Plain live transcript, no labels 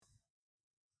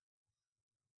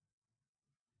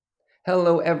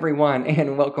Hello, everyone,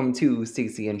 and welcome to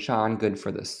Stacy and Sean, Good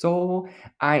for the Soul.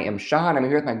 I am Sean. I'm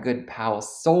here with my good pal,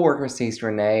 Soulworker Stacy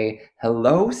Renee.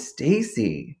 Hello,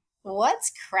 Stacy.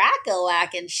 What's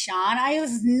crack-a-lackin', Sean? I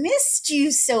have missed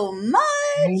you so I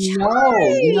much. know,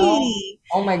 Hi.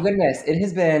 oh my goodness, it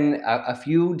has been a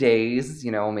few days,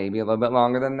 maybe a little bit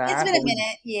longer than It's that, been but a minute,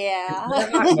 it's yeah. been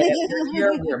a hot minute. We're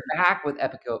here. We're back with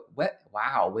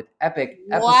with epic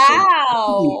episode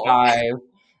Wow. 85.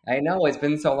 I know it's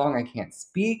been so long I can't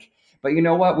speak, but you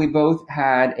know what? We both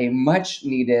had a much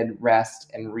needed rest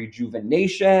and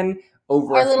rejuvenation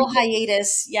over Our a few little days,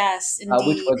 hiatus, yes, which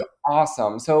indeed. was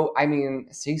awesome. So, I mean,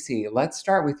 Stacey, let's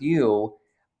start with you.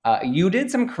 You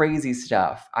did some crazy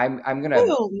stuff. I'm gonna Ooh,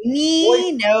 spoil-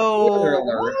 me? spoiler No.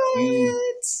 alert.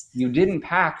 What? You didn't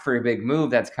pack for a big move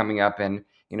that's coming up, and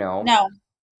No,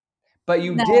 but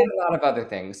you did no. a lot of other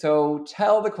things. So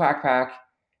tell the Quack Pack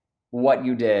what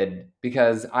you did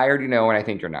because I already know and I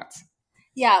think you're nuts.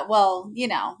 Yeah, well,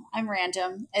 I'm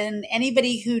random. And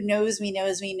anybody who knows me,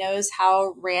 knows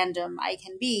how random I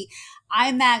can be.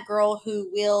 I'm that girl who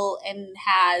will and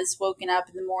has woken up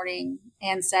in the morning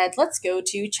and said, let's go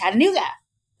to Chattanooga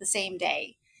the same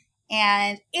day.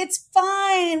 And it's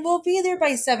fine. We'll be there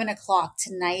by 7 o'clock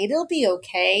tonight. It'll be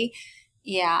okay.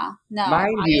 Yeah, no,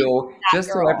 Mind I am you, that just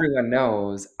so girl. everyone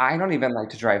knows, I don't even like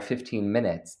to drive 15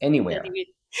 minutes Don't anywhere. even,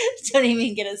 don't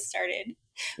even get us started.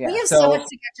 We Yeah. have so much So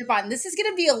to catch up on. This is going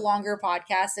to be a longer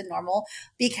podcast than normal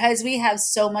because we have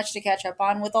so much to catch up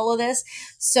on with all of this.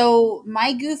 So,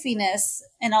 my goofiness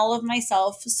and all of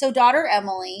myself. So, daughter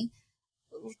Emily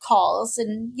calls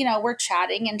and, we're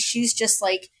chatting, and she's just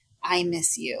like, I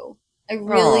miss you. I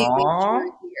really wish you aw, were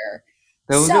here.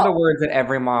 those are the So, words that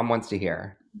every mom wants to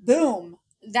hear. boom.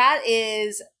 That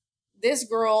is this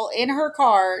girl in her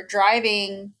car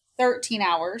driving 13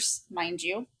 hours, mind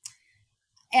you,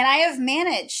 and I have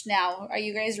managed now. Are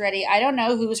you guys ready? I don't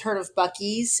know who's heard of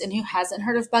Buc-ee's and who hasn't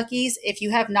heard of Buc-ee's. If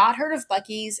you have not heard of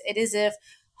Buc-ee's, it is if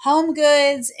Home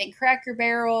Goods and Cracker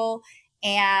Barrel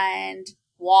and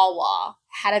Wawa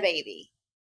had a baby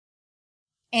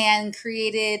and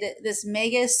created this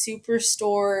mega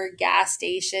superstore gas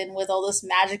station with all this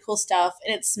magical stuff.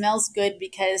 And it smells good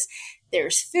because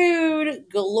there's food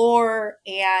galore,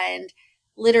 and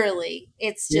literally,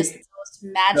 it's just It's the most so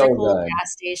magical good.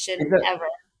 gas station It's ever.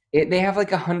 they have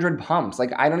like 100 pumps.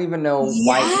 Like I don't even know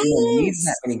why anyone needs that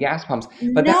Yes. many gas pumps.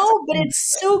 But that's No, but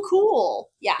it's so cool.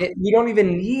 Yeah. you don't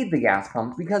even need the gas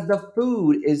pumps because the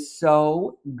food is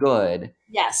so good. And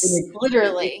Yes.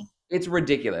 Literally. it's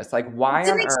ridiculous. Like why It's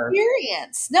an on earth?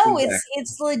 experience. No, it's Exactly.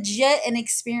 it's legit an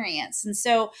experience. And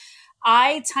so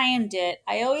I timed it.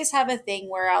 I always have a thing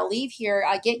where I'll leave here,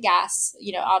 I get gas,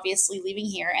 obviously leaving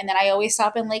here, and then I always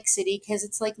stop in Lake City because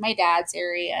it's like my dad's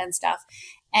area and stuff.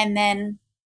 And then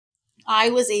I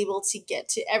was able to get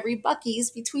to every Buc-ee's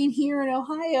between here and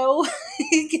Ohio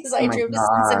because Oh I my drove to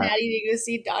God. Cincinnati to go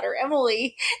see daughter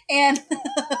Emily, and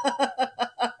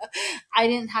I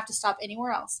didn't have to stop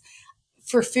anywhere else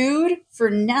for food, for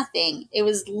nothing. It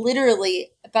was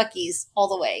literally Buc-ee's all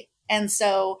the way, and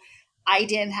so I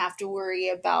didn't have to worry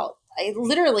about.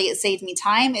 It saved me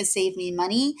time. It saved me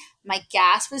money. My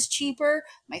gas was cheaper.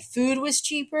 My food was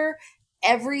cheaper.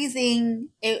 Everything.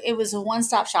 It was a one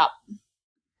stop shop.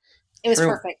 It was True.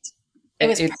 perfect. It It,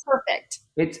 was it's perfect.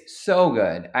 it's so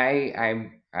good.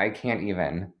 I can't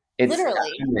even. It's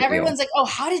Literally. I'm with you. Everyone's like, oh,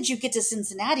 how did you get to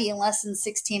Cincinnati in less than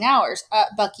 16 hours?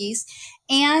 Bucky's.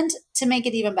 And to make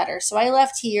it even better. So I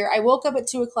left here. I woke up at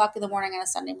 2 o'clock in the morning on a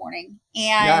Sunday morning.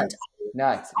 And Nuts.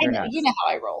 Nuts. I They're know, you nuts. know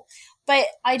how I roll. But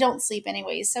I don't sleep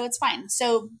anyways, so it's fine.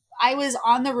 So I was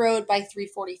on the road by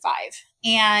 3:45,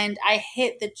 and I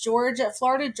hit the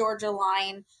Florida Georgia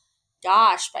line,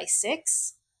 gosh, by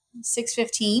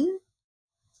 6:15.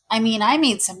 I mean, I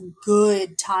made some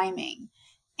good timing.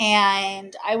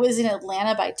 And I was in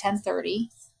Atlanta by 10:30,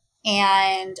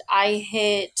 and I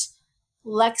hit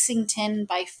Lexington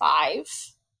by 5.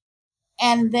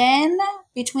 And then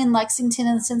between Lexington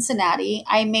and Cincinnati,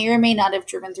 I may or may not have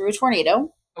driven through a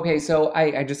tornado. Okay, so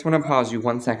I just want to pause you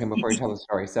 1 second before you tell the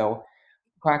story. So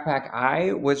Quack Pack,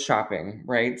 I was shopping,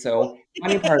 right? So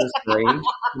funny part of the story,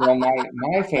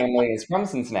 my family is from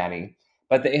Cincinnati,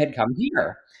 but they had come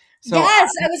here. So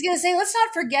Yes, I was going to say, let's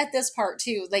not forget this part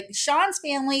too. Like Sean's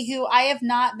family, who I have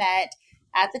not met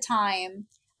at the time,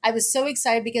 I was so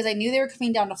excited because I knew they were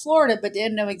coming down to Florida, but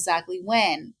didn't know exactly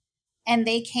when. And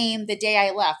they came the day I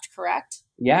left, correct?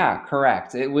 Yeah,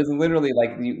 correct. It was literally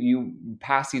like you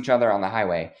pass each other on the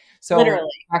highway. So, Literally.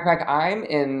 backpack, I'm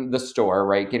in the store,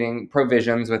 right, getting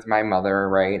provisions with my mother,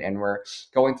 right, and we're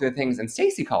going through things, and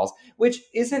Stacy calls, which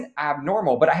isn't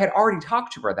abnormal, but I had already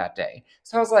talked to her that day.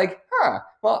 So I was like, huh,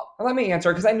 well, let me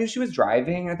answer because I knew she was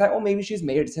driving, and I thought, well, maybe she's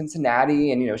made it to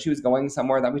Cincinnati, and she was going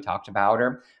somewhere that we talked about,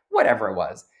 or whatever it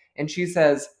was. And she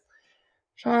says,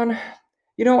 Sean,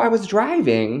 I was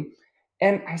driving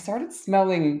and I started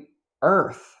smelling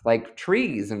earth, like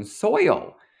trees and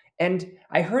soil. And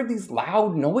I heard these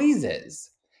loud noises.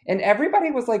 And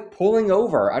everybody was like pulling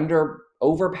over under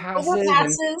overpasses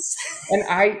Overpasses. and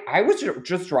I was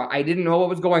I didn't know what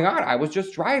was going on. I was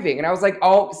just driving and I was like,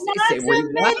 "Oh, Not Stacey, to what?"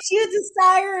 mention the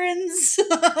sirens.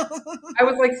 I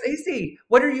was like, "Stacey,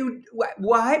 what are you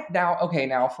what?" Now, okay,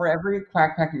 now for every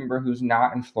Quack Pack member who's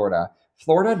not in Florida,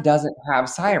 Florida doesn't have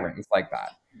sirens like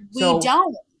that. We So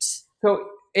don't. So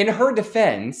in her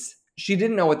defense, she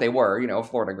didn't know what they were,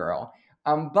 Florida girl.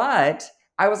 But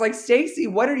I was like, Stacy,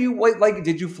 what are you what like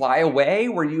did you fly away?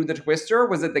 Were you the twister?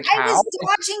 Was it the I cow?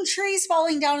 was dodging trees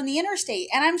falling down in the interstate,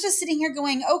 and I'm just sitting here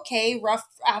going, okay, rough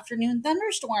afternoon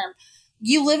thunderstorm.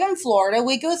 You live in Florida.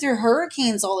 We go through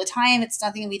hurricanes all the time. It's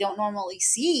nothing we don't normally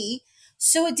see.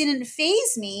 So it didn't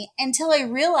phase me until I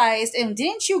realized, and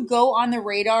didn't you go on the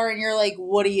radar and you're like,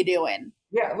 what are you doing?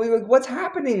 Yeah, like what's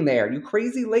happening there? You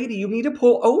crazy lady, you need to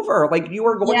pull over. Like you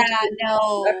are going Yeah, to the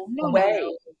no, no, no, way.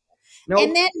 no. And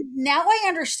Nope. then now I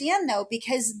understand though,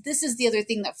 because this is the other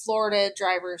thing that Florida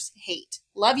drivers hate.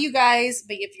 Love you guys,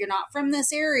 but if you're not from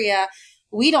this area,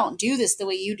 we don't do this the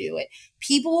way you do it.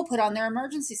 People will put on their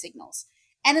emergency signals.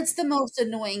 And it's the most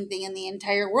annoying thing in the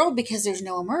entire world because there's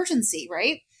no emergency,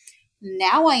 right?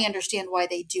 Now I understand why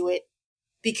they do it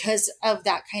because of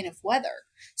that kind of weather.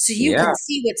 So you Yeah. can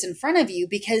see what's in front of you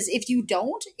because if you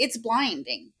don't, it's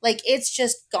blinding. Like it's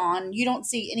just gone. You don't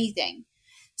see anything.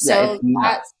 Yeah, it's So that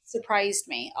nuts. surprised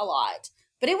me a lot.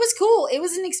 But it was cool. It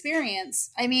was an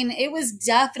experience. I mean, it was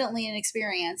definitely an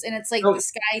experience. And it's like the So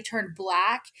sky turned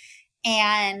black.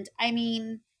 And I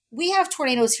mean, we have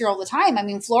tornadoes here all the time. I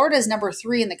mean, Florida is number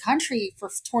 3 in the country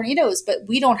for tornadoes, but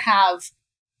we don't have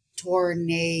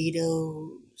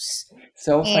tornadoes.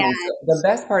 so funny. So And the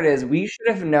best part is we should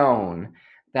have known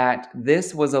that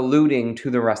this was alluding to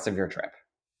the rest of your trip.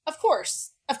 of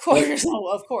Like course, oh,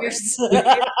 of course. you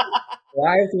can't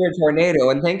drive through a tornado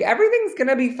and think everything's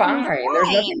gonna be Be fine. There's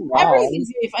fine. nothing wrong. Everything's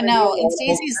gonna be It's fine. gonna be a No, in normal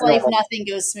Stacey's life, paranormal. nothing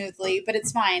goes smoothly, but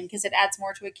it's fine because it adds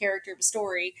more to a character of a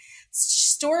story.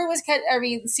 Story was cut. I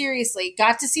mean, seriously,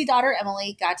 got to see daughter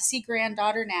Emily, got to see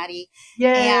granddaughter Natty,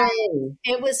 and Yay!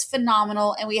 it was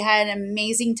phenomenal. And we had an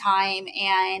amazing time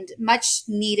and much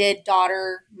needed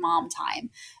daughter mom time,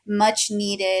 much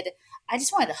needed. I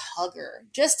just wanted to hug her,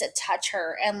 just to touch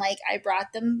her. And like, I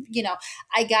brought them,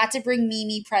 I got to bring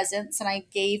Mimi presents and I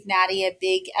gave Natty a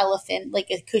big elephant, like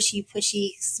a cushy,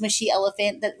 pushy, smushy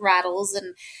elephant that rattles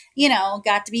and,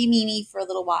 got to be Mimi for a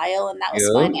little while. And that was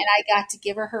fun. And Cute. I got to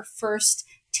give her first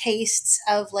tastes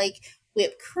of like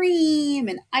whipped cream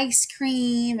and ice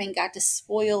cream and got to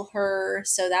spoil her.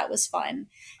 So that was fun.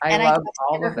 I And I got love to give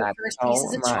all her of her that first so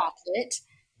pieces of much. chocolate.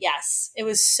 Yes, it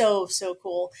was so, so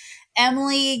cool.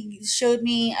 Emily showed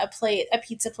me a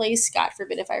pizza place. God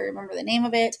forbid if I remember the name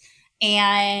of it.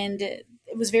 And it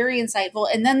was very insightful.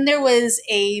 And then there was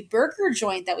a burger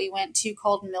joint that we went to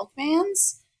called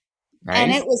Milkman's.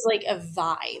 And Nice. it was like a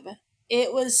vibe.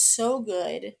 It was so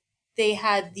good. They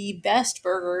had the best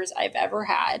burgers I've ever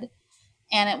had.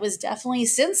 And it was definitely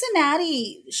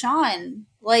Cincinnati, Sean.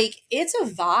 Like, it's a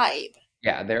vibe.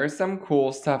 Yeah, there's some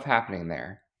cool stuff happening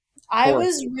there. I For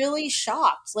was really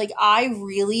shocked. Like, I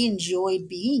really enjoyed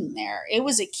being there. It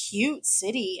was a cute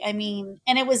city. I mean,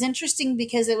 and it was interesting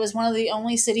because it was one of the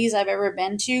only cities I've ever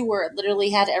been to where it literally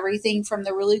had everything from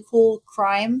the really cool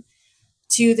crime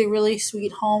to the really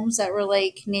sweet homes that were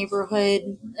like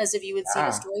neighborhood, as if you would see in a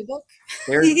yeah, storybook.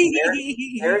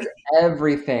 there's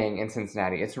everything in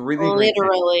Cincinnati. It's a really great city.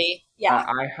 Literally. Yeah.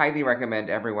 I highly recommend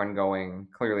everyone going.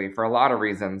 Clearly, for a lot of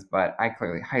reasons, but I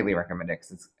clearly highly recommend it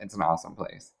because it's an awesome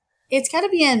place. It's got to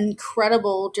be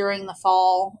incredible during the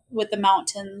fall with the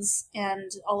mountains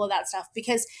and all of that stuff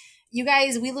because you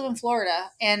guys, we live in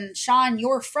Florida and Sean,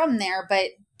 you're from there,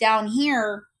 but down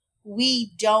here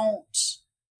we don't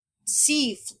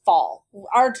see fall.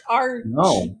 Our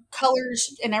No.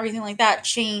 colors and everything like that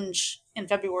change in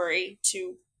February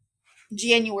to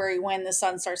January when the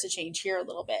sun starts to change here a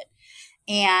little bit.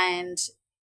 And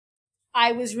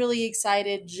I was really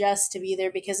excited just to be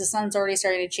there because the sun's already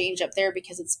starting to change up there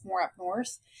because it's more up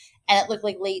north. And it looked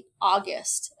like late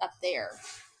August up there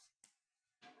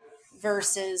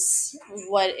versus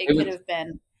what it It could was have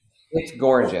been. It's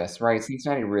gorgeous, right?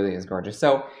 Cincinnati really is gorgeous.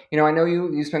 So, I know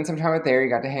you spent some time out there, you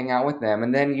got to hang out with them,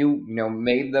 and then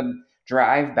made the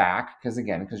drive back because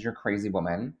you're a crazy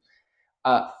woman.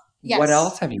 Uh, what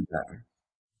else Yes. have you done?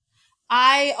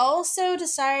 I also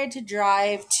decided to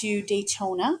drive to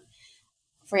Daytona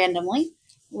randomly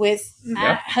with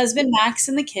Yep. husband Max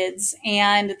and the kids,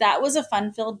 and that was a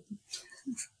fun filled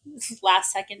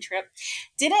last second trip.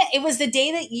 Didn't it was the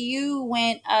day that you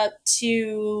went up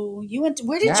to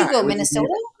where did Yeah, you go? it was the day Minnesota?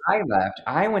 that I left.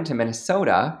 I went to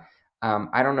Minnesota.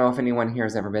 I don't know if anyone here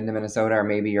has ever been to Minnesota, or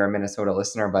maybe you're a Minnesota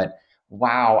listener, but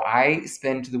wow, I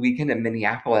spent the weekend in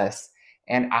Minneapolis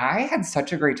and I had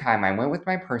such a great time. I went with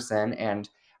my person and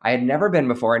I had never been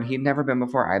before and he'd never been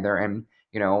before either. And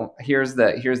here's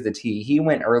the tea. He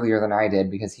went earlier than I did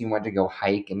because he went to go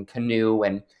hike and canoe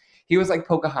and he was like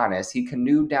Pocahontas. He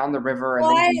canoed down the river and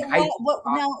then Why he hiked. what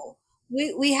no,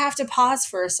 we have to pause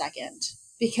for a second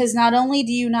because not only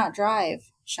do you not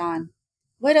drive, Sean,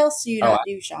 what else do you Oh, not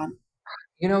do, Sean?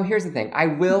 here's the thing. I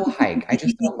will hike. I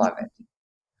just don't love it.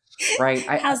 Right?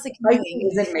 How's the Hiking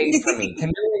canoeing? isn't made for me.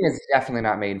 Canoeing is definitely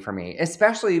not made for me,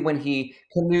 especially when he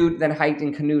canoed, then hiked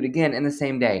and canoed again in the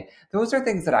same day. Those are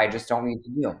things that I just don't need to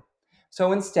do.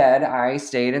 So instead, I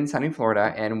stayed in sunny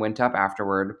Florida and went up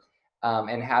afterward,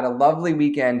 and had a lovely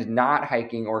weekend, not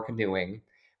hiking or canoeing,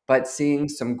 but seeing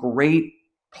some great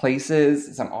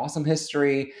places, some awesome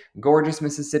history, gorgeous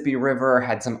Mississippi River,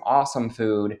 had some awesome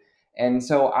food. And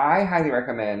so I highly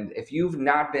recommend if you've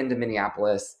not been to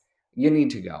Minneapolis, you need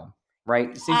to go,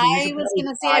 right? Stacey, you I should was probably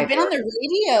going to say fly I've been there. on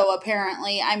the radio.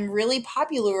 Apparently, I'm really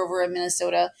popular over in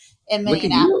Minnesota and Look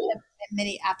at you.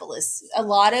 Minneapolis. A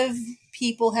lot of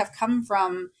people have come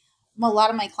from. A lot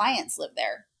of my clients live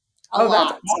there. A Oh,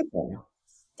 that's lot. awesome.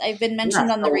 I've been Yeah.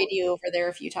 mentioned on the So, radio over there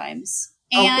a few times.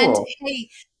 oh, And cool. hey,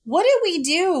 what did we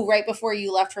do right before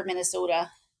you left for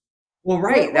Minnesota? Well, What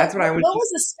right. what That's what I what, was what just. was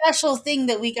the special thing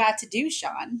that we got to do,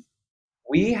 Sean?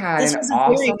 We had This an was a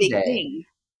very awesome big day. thing.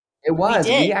 It We was.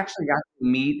 did. We actually got to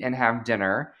meet and have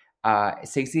dinner.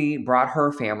 Stacey brought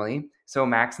her family, so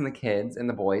Max and the kids and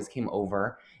the boys came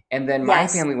over, and then my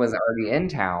Yes. family was already in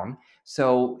town,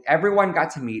 so everyone got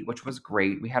to meet, which was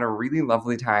great. We had a really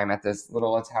lovely time at this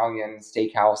little Italian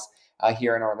steakhouse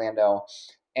here in Orlando,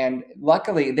 and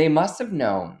luckily they must have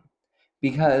known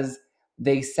because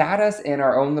they sat us in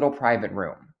our own little private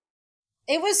room.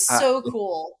 It was Uh, so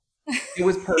cool. it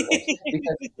was perfect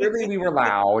because clearly we were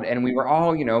loud and we were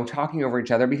all, talking over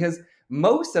each other because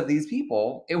most of these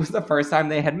people, it was the first time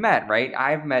they had met, right?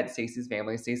 I've met Stacey's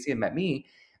family, Stacey had met me,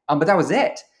 but that was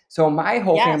it. So my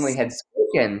whole family Yes. had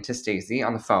spoken to Stacey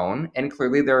on the phone, and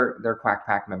clearly they're Quack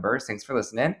Pack members. Thanks for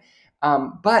listening.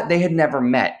 But they had never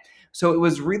met. So it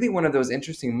was really one of those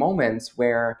interesting moments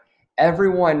where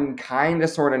everyone kind of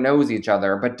sort of knows each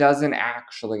other, but doesn't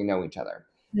actually know each other.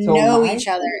 So Know my each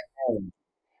other.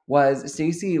 was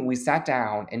Stacey, we sat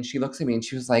down and she looks at me and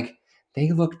she was like,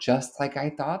 "They look just like I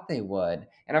thought they would."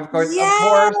 And of course they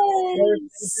Yes.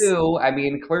 do. I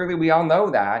mean, clearly we all know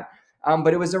that.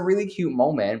 But it was a really cute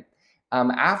moment.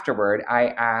 Afterward, I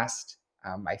asked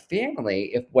my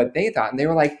family if what they thought, and they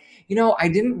were like, I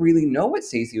didn't really know what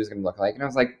Stacey was going to look like. And I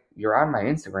was like, "You're on my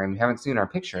Instagram. You haven't seen our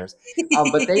pictures."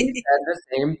 But they said the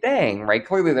same thing, right?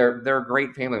 Clearly, they're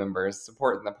great family members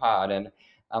supporting the pod, and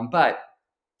but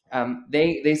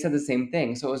they said the same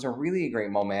thing. So it was a really great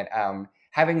moment.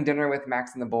 Having dinner with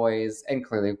Max and the boys, and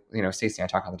clearly, Stacey and I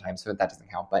talk all the time, so that doesn't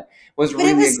count. But was But it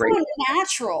really a was great. so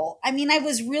natural. I mean, I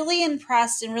was really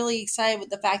impressed and really excited with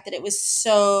the fact that it was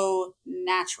so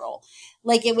natural.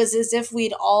 Like it was as if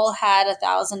we'd all had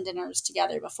 1,000 dinners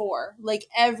together before. Like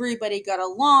everybody got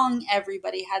along,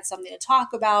 everybody had something to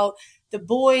talk about. The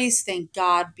boys, thank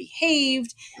God,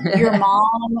 behaved. Your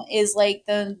mom is like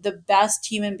the best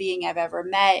human being I've ever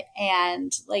met,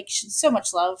 and like she's so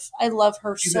much love. I love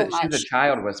her so She's a much.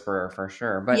 child whisperer for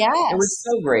sure, but it was Yes.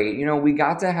 so great. We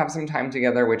got to have some time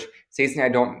together, which Stacey and I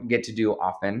don't get to do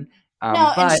often.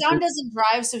 No, and But Sean doesn't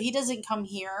drive, so he doesn't come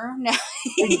here. No.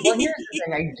 well, here's the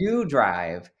thing: I do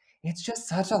drive. It's just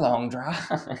such a long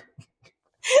drive.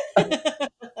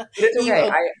 But it's You okay. okay,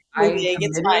 I big.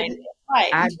 It's fine. committed It's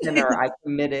at fine. dinner. I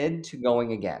committed to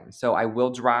going again, so I will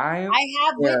drive I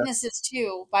have there witnesses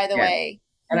too, by the again. way.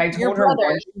 And I Your told her brother.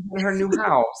 once she's in her new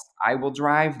house, I will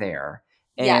drive there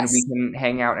and we Yes. can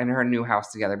hang out in her new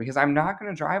house together because I'm not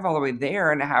going to drive all the way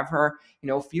there and have her,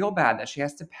 feel bad that she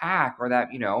has to pack or that,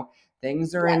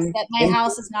 things are Yes, in. that my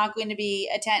house is not going to be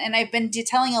attend. And I've been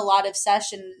telling a lot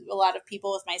of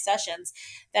people with my sessions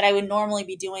that I would normally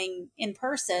be doing in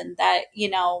person. That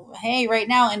hey, right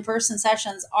now in person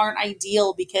sessions aren't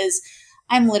ideal because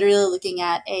I'm literally looking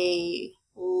at a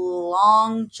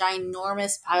long,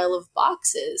 ginormous pile of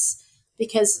boxes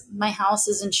because my house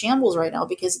is in shambles right now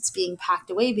because it's being packed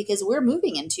away because we're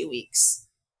moving in 2 weeks.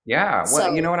 Yeah,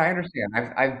 well, you know So what? I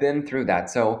understand. I've been through that,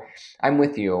 so I'm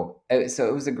with you. So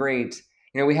it was a great,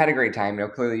 we had a great time.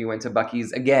 Clearly you went to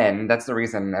Bucky's again. That's the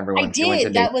reason I everyone you went to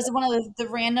did. date. That was one of the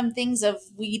random things of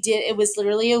we did. It was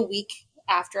literally a week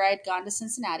after I had gone to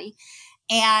Cincinnati,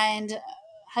 and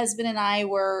husband and I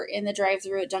were in the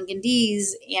drive-through at Dunkin'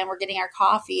 D's, and we're getting our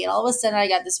coffee, and all of a sudden I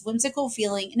got this whimsical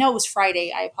feeling. No, it was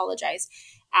Friday. I apologize.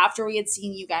 After we had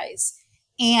seen you guys,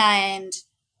 and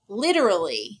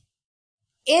literally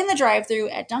in the drive-through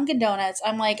at Dunkin' Donuts,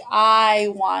 I'm like, I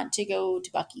want to go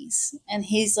to Bucky's. And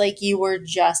he's like, you were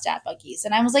just at Bucky's.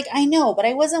 And I was like, I know, but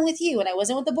I wasn't with you and I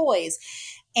wasn't with the boys.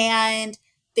 And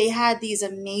they had these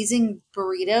amazing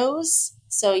burritos.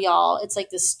 So y'all, it's like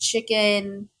this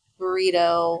chicken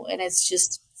burrito and it's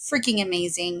just freaking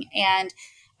amazing. And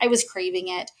I was craving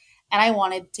it and I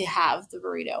wanted to have the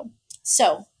burrito.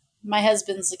 So my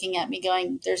husband's looking at me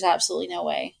going, there's absolutely no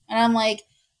way. And I'm like,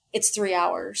 it's 3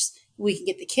 hours. We can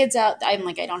get the kids out. I'm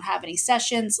like, I don't have any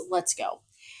sessions. Let's go.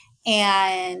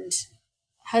 And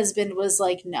husband was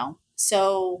like, no.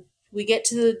 So we get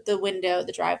to the window,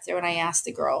 the drive through, and I asked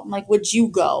the girl, I'm like, would you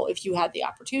go if you had the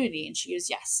opportunity? And she goes,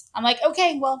 yes. I'm like,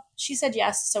 okay, well, she said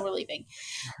yes. So we're leaving.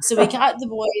 So we got the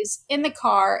boys in the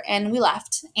car and we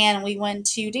left and we went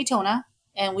to Daytona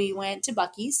and we went to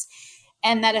Bucky's.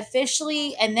 And that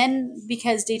officially, and then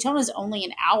because Daytona is only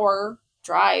an hour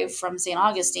drive from St.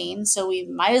 Augustine, so we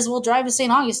might as well drive to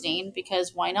St. Augustine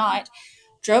because why not?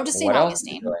 Drove to St. What else are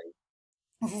you Augustine.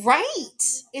 doing?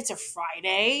 Right. It's a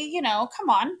Friday, come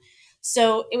on.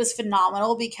 So it was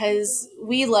phenomenal because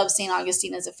we love St.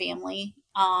 Augustine as a family.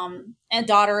 And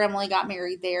daughter Emily got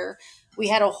married there. We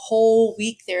had a whole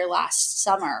week there last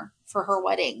summer for her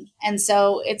wedding. And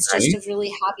so it's just Nice. a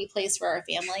really happy place for our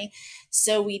family.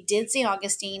 So we did St.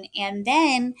 Augustine and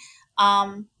then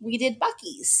we did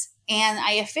Bucky's. And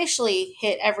I officially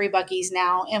hit every Bucky's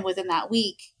now and within that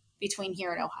week between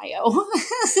here and Ohio.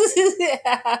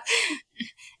 Yeah.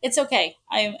 It's okay.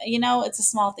 It's the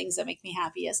small things that make me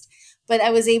happiest. But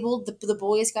I was able, the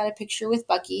boys got a picture with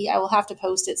Bucky. I will have to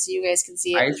post it so you guys can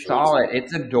see it. It I was really saw cute. it.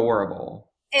 It's adorable.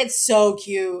 It's so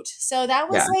cute. So that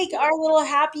Yeah. was like our little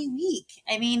happy week.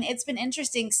 I mean, it's been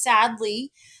interesting.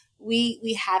 Sadly,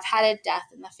 we have had a death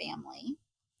in the family.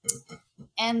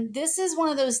 And this is one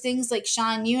of those things like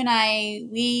Sean, you and I,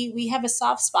 we have a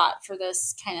soft spot for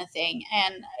this kind of thing.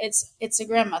 And it's a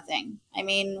grandma thing. I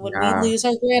mean, when we Yeah. lose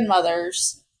our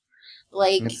grandmothers,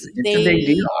 like It's a big they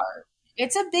deal. are,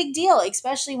 it's a big deal,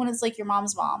 especially when it's like your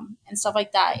mom's mom and stuff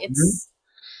like that. Mhm.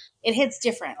 It hits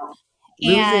different.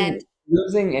 And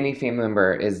Losing any family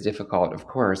member is difficult, of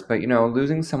course, but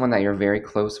losing someone that you're very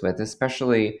close with,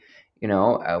 especially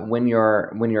when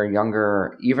you're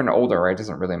younger, even older, right? It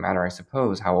doesn't really matter, I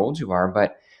suppose, how old you are,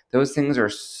 but those things are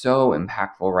so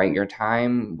impactful, right? Your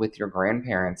time with your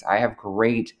grandparents. I have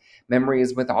great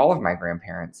memories with all of my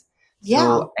grandparents, yeah,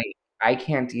 so I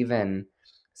can't even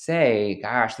say,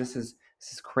 gosh, this is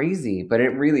crazy, but it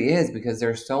really is because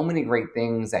there's so many great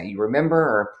things that you remember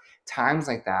or times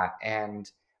like that. And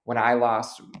when I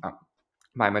lost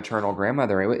my maternal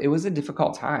grandmother, it was a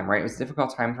difficult time, right? It was a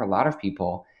difficult time for a lot of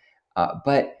people.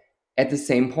 But at the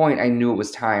same point, I knew it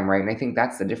was time, right? And I think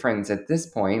that's the difference at this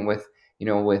point with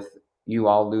you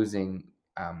all losing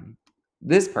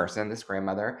this person, this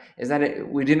grandmother, is that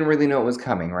we didn't really know it was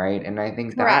coming, right? And I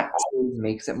think that correct. always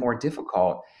makes it more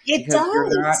difficult It because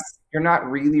does. you're not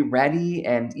really ready,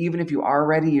 and even if you are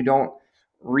ready, you don't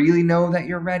really know that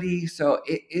you're ready. So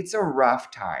it's a rough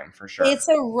time for It's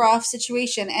sure. a rough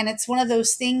situation. And it's one of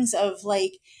those things of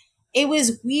like, it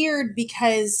was weird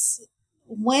because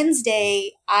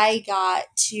Wednesday I got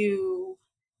to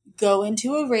go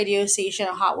into a radio station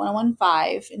at Hot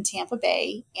 1015 in Tampa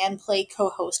Bay and play co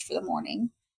host for the morning.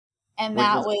 And Which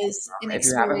that was was an awesome. If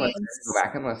you haven't listened, go experience.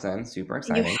 back and listen. Super You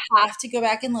exciting. have to go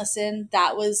back and listen.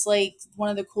 That was like one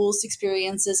of the coolest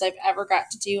experiences I've ever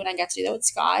got to do. And I got to do that with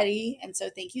Scotty. And so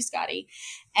thank you, Scotty.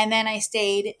 And then I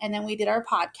stayed and then we did our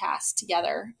podcast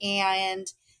together. And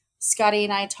Scotty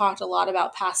and I talked a lot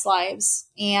about past lives.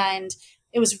 And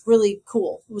it was really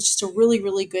cool. It was just a really,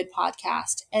 really good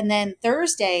podcast. And then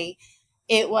Thursday,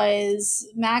 it was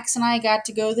Max and I got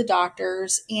to go to the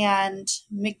doctors, and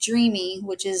McDreamy,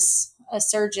 which is a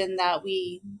surgeon that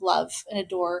we love and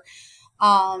adore,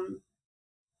 um,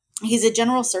 he's a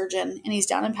general surgeon and he's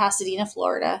down in Pasadena,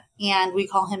 Florida. And we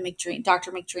call him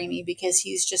Dr. McDreamy because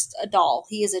he's just a doll.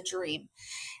 He is a dream.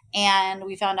 And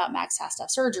we found out Max has to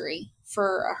have surgery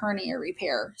for a hernia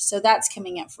repair. So that's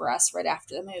coming up for us right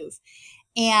after the move.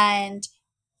 And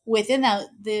within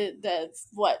the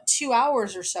what 2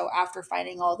 hours or so after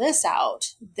finding all this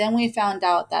out, then we found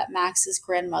out that Max's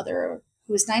grandmother,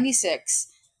 who was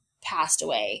 96, passed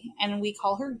away, and we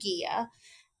call her Gia.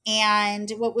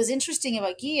 And what was interesting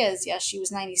about Gia is, yes, she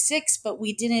was 96, but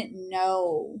we didn't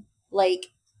know like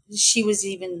she was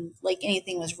even like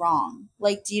anything was wrong.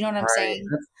 Like, do you know what I'm Right. saying?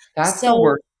 That's the So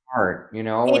worst part, you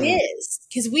know, it is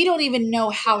because we don't even know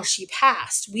how she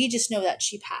passed. We just know that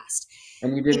she passed.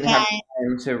 and you didn't have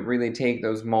time to really take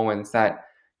those moments that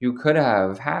you could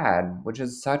have had, which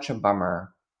is such a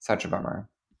bummer. Such a bummer.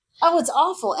 Oh, it's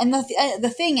awful. And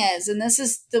the thing is, and this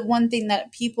is the one thing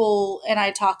that people and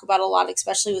I talk about a lot,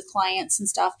 especially with clients and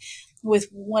stuff, with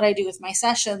what I do with my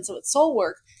sessions with soul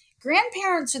work,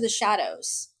 grandparents are the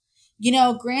shadows. You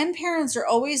know, grandparents are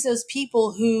always those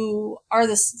people who are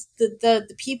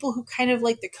the people who kind of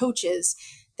like the coaches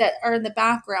that are in the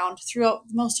background throughout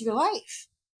most of your life.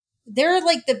 They're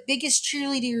like the biggest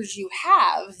cheerleaders you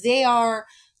have. They are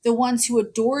the ones who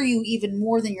adore you even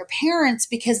more than your parents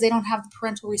because they don't have the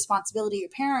parental responsibility your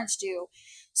parents do.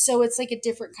 So it's like a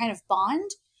different kind of bond,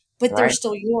 but they're Right.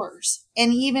 still yours.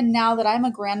 And even now that I'm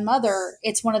a grandmother,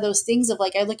 it's one of those things of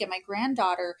like, I look at my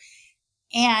granddaughter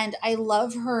and I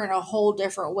love her in a whole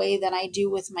different way than I do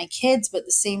with my kids, but at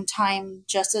the same time,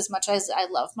 just as much as I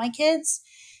love my kids,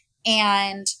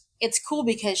 and it's cool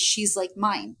because she's like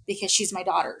mine, because she's my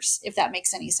daughter's, if that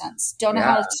makes any sense. Don't know Yeah.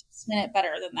 how to spin it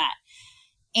better than that.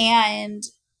 And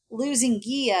losing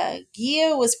Gia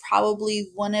was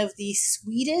probably one of the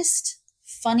sweetest,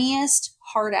 funniest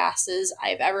hard asses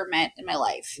I've ever met in my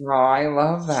life. Oh, I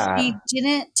love She that.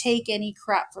 didn't take any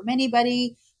crap from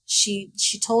anybody. She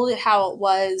told it how it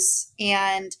was,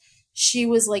 and she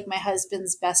was like my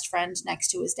husband's best friend next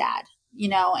to his dad, you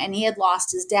know, and he had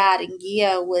lost his dad, and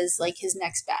Gia was like his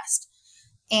next best.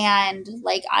 And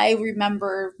like I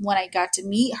remember when I got to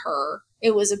meet her,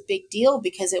 it was a big deal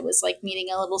because it was like meeting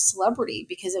a little celebrity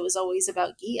because it was always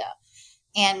about Gia.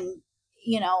 And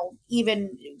you know,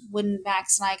 even when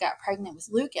Max and I got pregnant with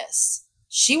Lucas,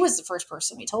 she was the first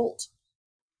person we told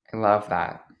I love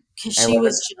that. because I she love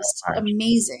it was so just much.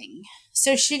 amazing.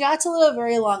 So she got to live a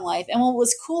very long life. And what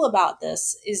was cool about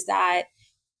this is that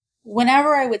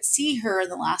whenever I would see her in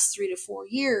the last 3 to 4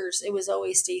 years, it was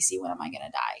always, Stacy, when am I going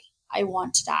to die? I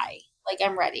want to die. Like,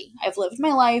 I'm ready. I've lived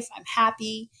my life. I'm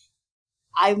happy.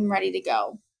 I'm ready to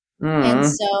go. And Mm.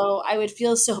 so I would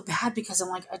feel so bad because I'm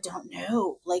like, I don't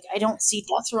know. Like, I don't see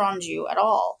death around you at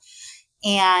all.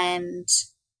 And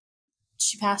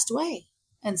she passed away.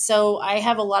 And so I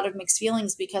have a lot of mixed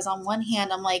feelings because on one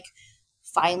hand, I'm like,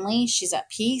 finally, she's at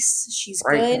peace. She's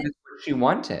Right, good. because it's what she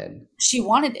wanted. She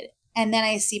wanted it. And then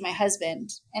I see my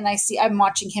husband and I'm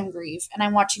watching him grieve and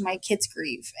I'm watching my kids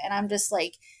grieve. And I'm just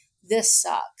like, this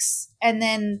sucks. And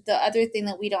then the other thing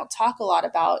that we don't talk a lot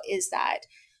about is that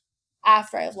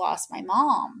after I've lost my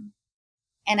mom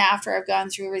and after I've gone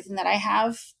through everything that I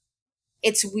have,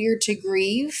 it's weird to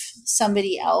grieve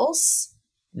somebody else.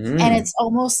 And Mm. it's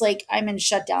almost like I'm in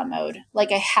shutdown mode.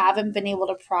 Like I haven't been able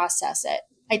to process it.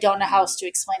 I don't know how else to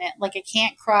explain it. Like I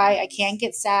can't cry. I can't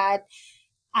get sad.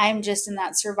 I'm just in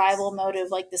that survival mode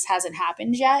of like, this hasn't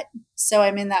happened yet. So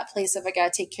I'm in that place of I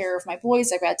got to take care of my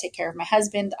boys. I got to take care of my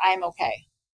husband. I'm okay.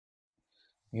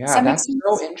 Does Yeah, that make that's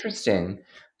so sense? interesting.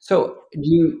 So,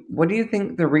 what do you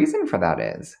think the reason for that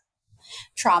is?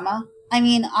 Trauma. I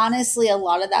mean, honestly, a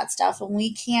lot of that stuff, when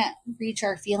we can't reach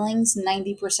our feelings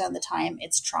 90% of the time,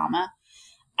 it's trauma.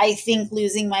 I think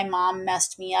losing my mom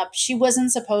messed me up. She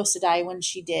wasn't supposed to die when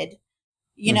she did.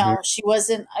 You Mhm. know, she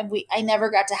wasn't, I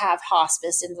never got to have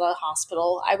hospice in the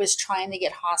hospital. I was trying to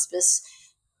get hospice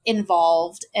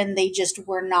involved and they just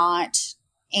were not.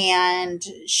 And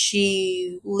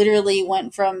she literally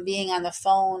went from being on the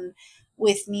phone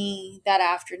with me that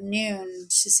afternoon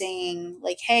to saying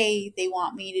like, hey, they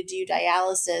want me to do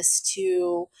dialysis,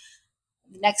 to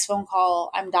the next phone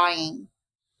call, I'm dying,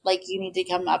 like you need to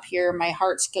come up here, my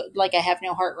like I have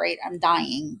no heart rate, I'm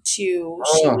dying, to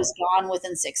she Oh, was gone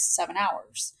within 6 to 7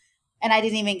 hours. And I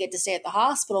didn't even get to stay at the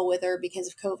hospital with her because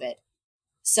of COVID.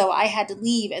 So I had to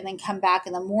leave and then come back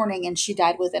in the morning, and she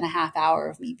died within a half hour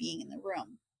of me being in the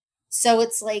room. So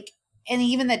it's like, and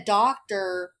even the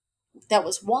doctor that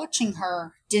was watching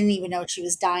her didn't even know she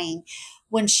was dying.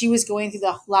 When she was going through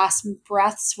the last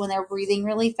breaths, when they're breathing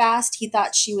really fast, he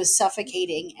thought she was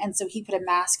suffocating. And so he put a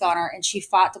mask on her and she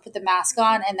fought to put the mask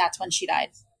on. And that's when she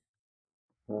died.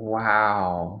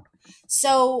 wow.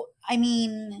 So, I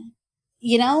mean,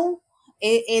 you know,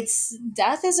 it's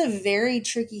death is a very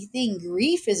tricky thing.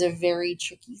 Grief is a very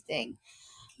tricky thing.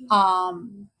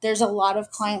 There's a lot of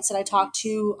clients that I talk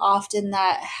to often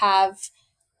that have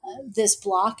this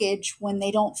blockage when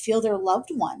they don't feel their loved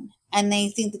one and they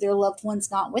think that their loved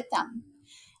one's not with them,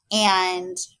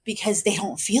 and because they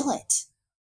don't feel it.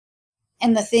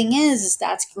 And the thing is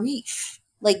that's grief.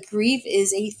 Like, grief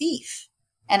is a thief.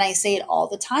 And I say it all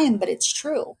the time, but it's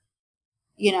true.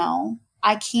 You know,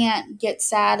 I can't get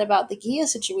sad about the Gia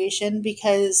situation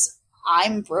because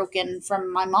I'm broken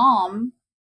from my mom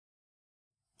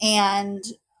and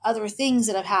other things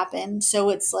that have happened. So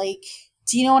it's like,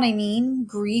 do you know what I mean?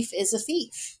 Grief is a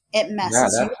thief. It Yeah,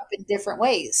 messes you that's up in different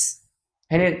ways.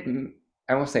 and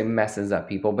I won't say messes up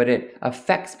people, but it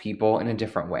affects people in a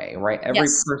different way, right? Every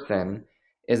Yes, person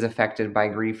is affected by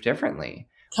grief differently,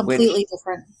 which completely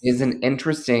different. is an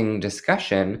interesting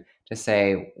discussion to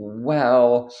say,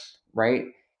 well, right,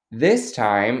 this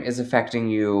time is affecting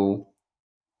you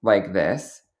like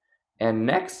this, and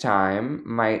next time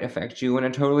might affect you in a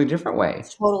totally different way.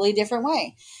 Totally different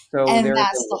way. So And there's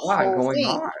that's the a lot whole going thing.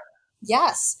 on.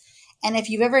 Yes. And if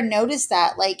you've ever noticed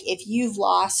that, like if you've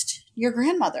lost your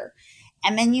grandmother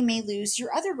and then you may lose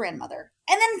your other grandmother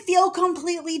and then feel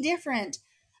completely different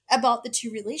about the two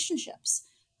relationships.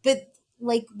 But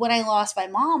like when I lost my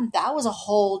mom, that was a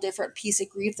whole different piece of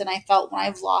grief than I felt when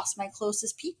I've lost my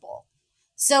closest people.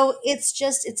 So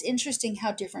it's interesting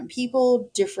how different people,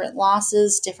 different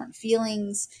losses, different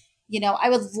feelings. You know,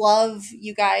 I would love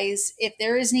you guys, if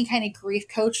there is any kind of grief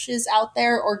coaches out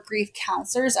there or grief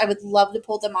counselors, I would love to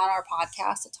pull them on our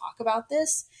podcast to talk about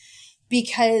this,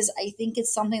 because I think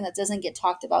it's something that doesn't get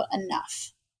talked about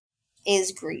enough,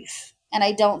 is grief. And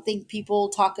I don't think people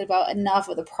talk about enough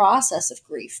of the process of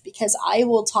grief, because I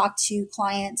will talk to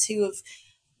clients who have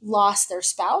lost their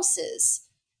spouses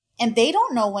and they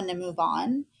don't know when to move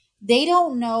on. They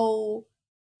don't know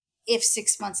if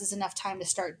 6 months is enough time to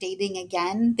start dating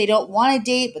again. They don't want to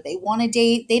date, but they want to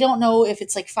date. They don't know if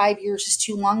it's like 5 years is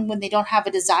too long when they don't have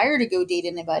a desire to go date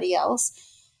anybody else.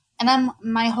 And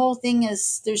my whole thing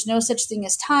is there's no such thing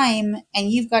as time,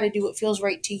 and you've got to do what feels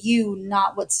right to you,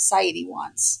 not what society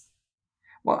wants.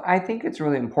 Well, I think it's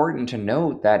really important to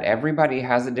note that everybody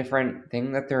has a different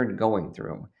thing that they're going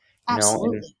through, and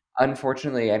Absolutely.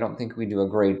 unfortunately, I don't think we do a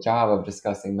great job of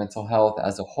discussing mental health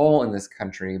as a whole in this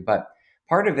country. But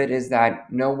part of it is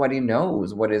that nobody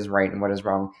knows what is right and what is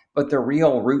wrong. But the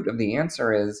real root of the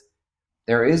answer is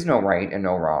there is no right and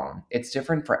no wrong. It's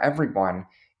different for everyone.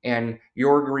 And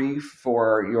your grief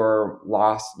for your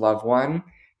lost loved one,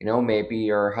 maybe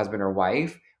your husband or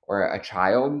wife or a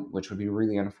child, which would be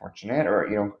really unfortunate,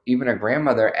 or, even a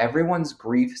grandmother, everyone's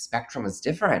grief spectrum is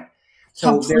different.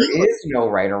 So there Completely. is no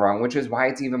right or wrong, which is why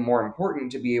it's even more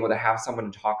important to be able to have someone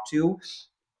to talk to.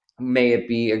 May it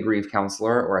be a grief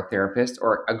counselor or a therapist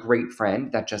or a great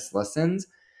friend that just listens.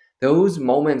 Those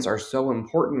moments are so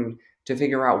important to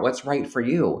figure out what's right for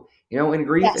you. And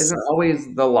grief isn't Yes.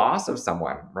 always the loss of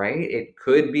someone, right? It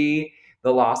could be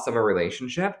the loss of a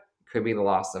relationship, it could be the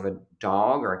loss of a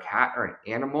dog or a cat or an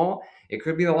animal. It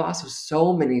could be the loss of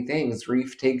so many things.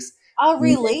 Grief takes A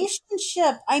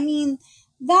relationship. I mean,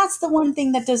 that's the one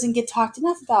thing that doesn't get talked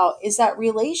enough about, is that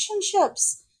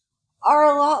relationships are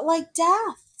a lot like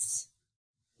deaths.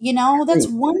 You know, that's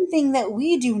many. one thing that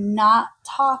we do not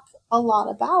talk a lot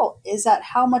about, is that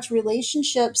how much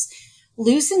relationships,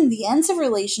 losing the ends of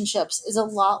relationships is a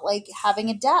lot like having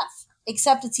a death,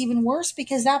 except it's even worse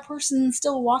because that person's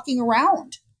still walking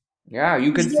around. Yeah, you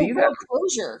You can see don't them. have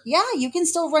closure. Yeah, you can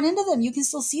still run into them. You can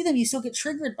still see them. You still get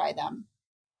triggered by them.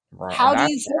 Right, and How do that's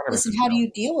you part of focus it. and how do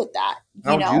you deal with that? You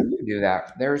How do know? you do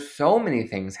that? There's so many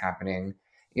things happening.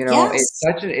 Yes.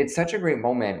 It's such a great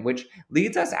moment, which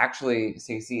leads us actually,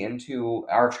 Stacey, into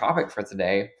our topic for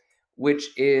today,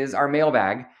 which is our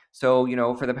mailbag. So,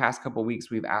 for the past couple weeks,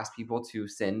 we've asked people to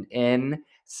send in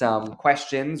some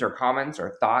questions or comments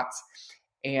or thoughts,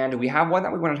 and we have one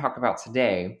that we want to talk about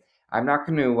today. I'm not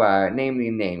going to name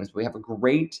any names, but we have a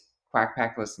great Quack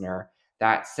Pack listener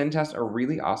that sent us a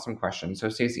really awesome question. So,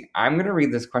 Stacey, I'm going to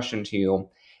read this question to you.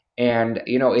 And,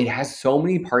 it has so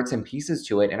many parts and pieces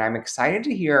to it. And I'm excited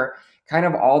to hear kind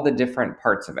of all the different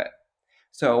parts of it.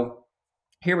 So,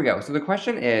 here we go. So the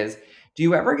question is, do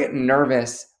you ever get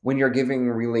nervous when you're giving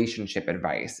relationship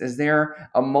advice? Is there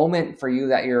a moment for you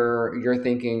that you're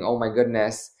thinking, "Oh my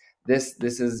goodness, this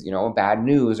is, bad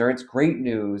news, or it's great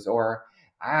news, or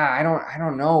I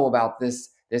don't know about this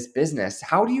business."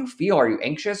 How do you feel? Are you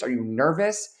anxious? Are you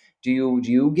nervous? Do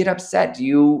you get upset? Do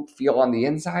you feel on the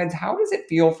insides? How does it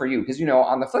feel for you? Because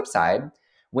on the flip side,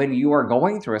 when you are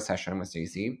going through a session with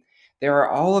Stacey, there are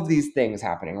all of these things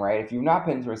happening, right? If you've not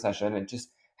been through a session, it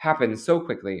just happens so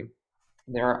quickly.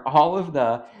 there are all of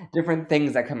the different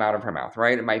things that come out of her mouth,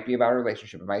 right? It might be about a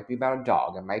relationship, it might be about a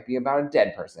dog, it might be about a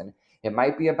dead person, it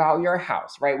might be about your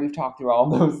house, right? We've talked through all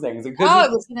those things. It could Oh, be I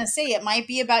was going to say it might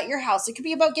be about your house. It could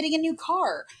be about getting a new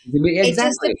car. It just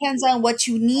exactly depends on what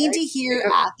you need right. to hear It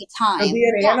at the could be time.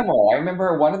 an Yeah. animal. I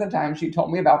remember one of the times she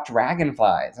told me about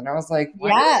dragonflies, and I was like, "Why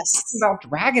are you talking Yes. about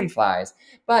dragonflies?"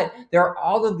 But there are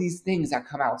all of these things that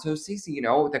come out. So, Cece,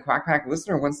 the Quack Pack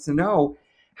listener wants to know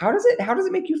how does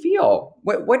it make you feel?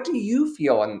 What do you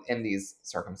feel in these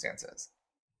circumstances?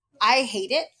 I hate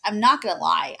it. I'm not going to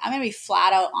lie. I'm going to be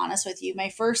flat out honest with you. My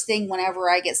first thing whenever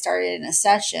I get started in a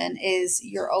session is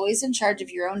you're always in charge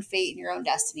of your own fate and your own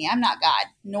destiny. I'm not God,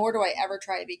 nor do I ever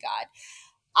try to be God.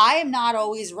 I am not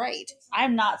always right.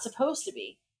 I'm not supposed to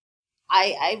be.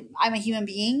 I'm a human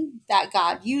being that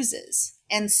God uses.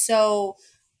 And so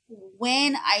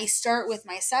when I start with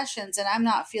my sessions and I'm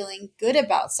not feeling good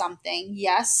about something,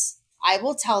 yes, I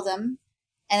will tell them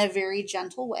in a very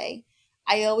gentle way.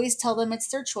 I always tell them it's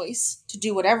their choice to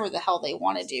do whatever the hell they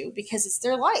want to do because it's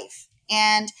their life.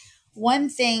 And one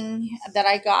thing that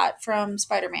I got from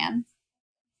Spider Man,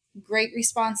 great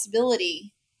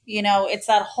responsibility. It's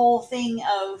that whole thing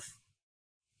of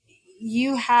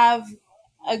you have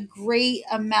a great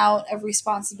amount of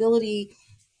responsibility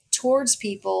towards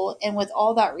people, and with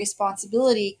all that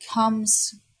responsibility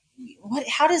comes what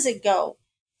how does it go,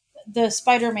 the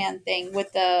Spider-Man thing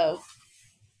with the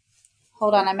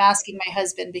hold on, I'm asking my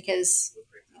husband because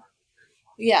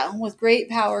yeah, with great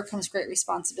power comes great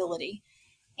responsibility,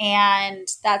 and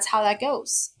that's how that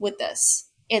goes with this.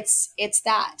 It's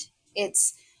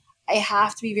I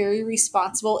have to be very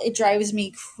responsible. It drives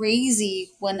me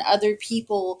crazy when other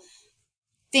people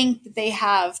think that they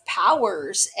have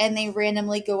powers and they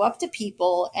randomly go up to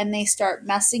people and they start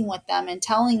messing with them and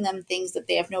telling them things that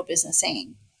they have no business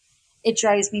saying. It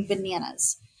drives me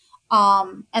bananas.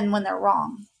 And when they're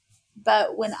wrong.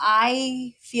 But when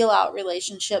I feel out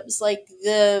relationships, like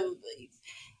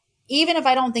even if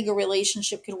I don't think a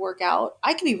relationship could work out,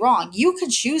 I could be wrong. You could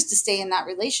choose to stay in that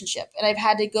relationship. And I've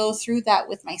had to go through that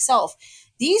with myself.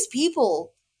 These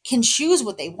people can choose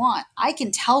what they want. I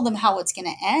can tell them how it's going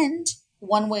to end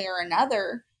one way or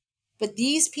another, but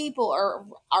these people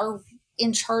are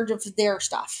in charge of their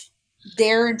stuff.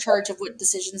 They're in charge of what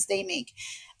decisions they make.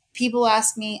 People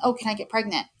ask me, "Oh, can I get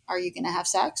pregnant? Are you going to have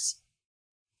sex?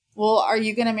 Well, are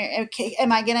you going to marry? Okay,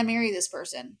 am I going to marry this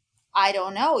person? I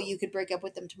don't know. You could break up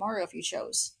with them tomorrow if you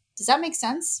chose." Does that make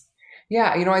sense?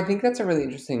 Yeah, I think that's a really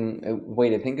interesting way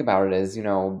to think about it is,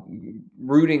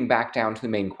 rooting back down to the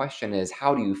main question is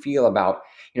how do you feel about,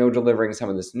 delivering some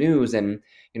of this news? And,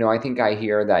 I think I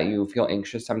hear that you feel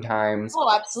anxious sometimes. Oh,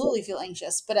 absolutely feel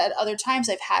anxious. But at other times,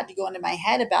 I've had to go into my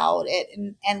head about it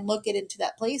and look it into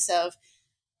that place of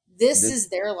this This, is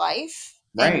their life,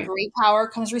 and right. great power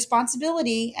comes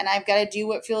responsibility, and I've got to do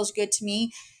what feels good to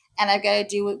me, and I've got to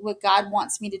do what God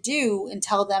wants me to do and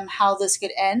tell them how this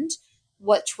could end,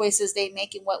 what choices they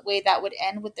make and what way that would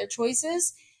end with their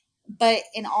choices. But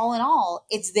in all,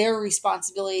 it's their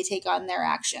responsibility to take on their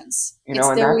actions. It's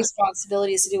And their that's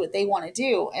responsibilities to do what they want to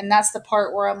do. And that's the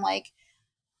part where I'm like,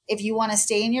 if you want to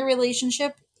stay in your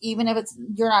relationship, even if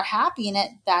you're not happy in it,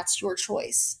 that's your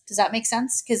choice. Does that make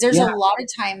sense? Because there's yeah, a lot of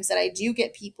times that I do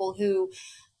get people who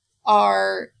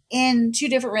are in two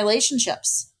different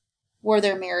relationships where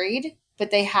they're married, but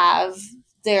they have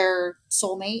their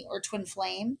soulmate or twin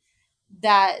flame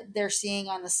that they're seeing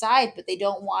on the side, but they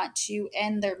don't want to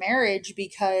end their marriage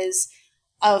because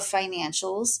of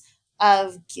financials,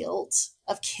 of guilt,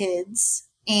 of kids,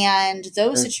 and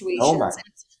those there's so situations. much.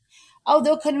 Oh,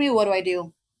 they'll come to me. What do I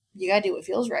do? You got to do what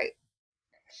feels right.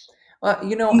 Well,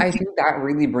 I think that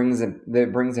really brings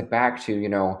it back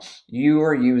to, you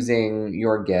are using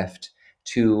your gift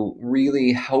to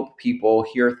really help people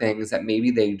hear things that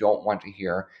maybe they don't want to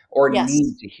hear or Yes.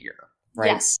 need to hear,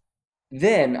 right? Yes.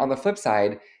 Then on the flip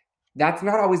side, that's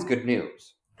not always good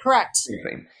news. Correct.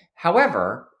 Briefly.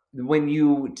 However, when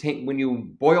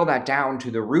you boil that down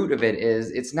to the root of it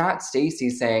is it's not Stacy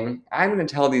saying, I'm going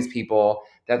to tell these people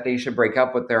that they should break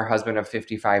up with their husband of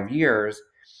 55 years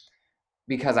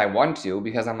because I want to,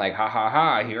 because I'm like, ha ha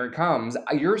ha, here it comes.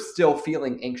 You're still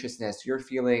feeling anxiousness, you're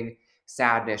feeling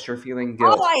sadness, you're feeling Oh,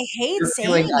 guilt, I hate you're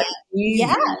feeling saying it. uneasy,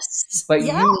 Yes. but you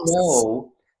Yes.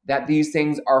 know that these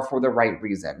things are for the right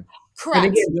reason. And Correct.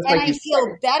 again, just And like I you feel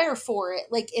said, better for it.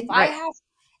 Like right.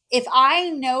 if I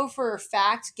know for a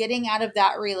fact getting out of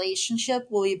that relationship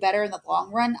will be better in the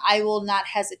long run, I will not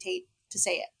hesitate to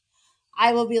say it.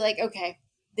 I will be like, okay,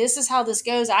 this is how this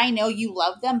goes. I know you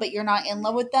love them, but you're not in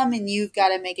love with them and you've got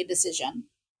to make a decision.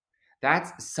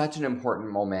 That's such an important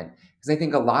moment because I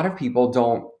think a lot of people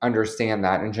don't understand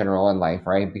that in general in life,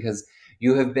 right? Because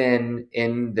you have been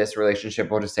in this relationship,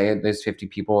 we'll just say there's 50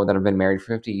 people that have been married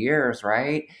for 50 years,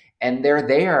 right? And they're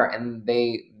there and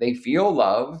they feel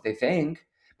love, they think,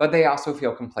 but they also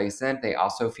feel complacent. They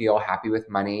also feel happy with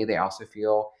money. They also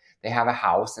feel they have a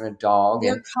house and a dog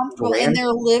They're and comfortable and grand, they're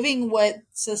living what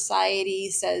society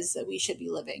says that we should be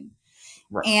living.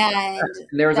 right. And And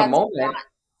there's a that's moment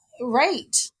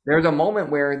right. there's a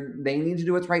moment where they need to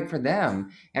do what's right for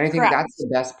them. And I think that's Correct. the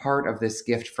best part of this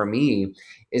gift for me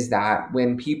is that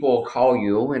when people call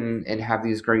you and have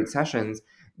these great sessions,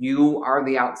 you are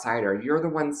the outsider. You're the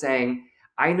one saying,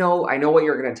 I know what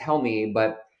you're going to tell me,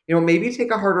 but maybe take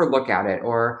a harder look at it,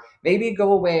 or maybe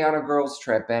go away on a girls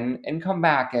trip and come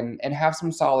back and have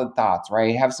some solid thoughts,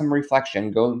 right? Have some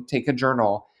reflection, go take a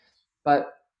journal.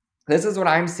 But this is what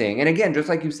I'm seeing. And again, just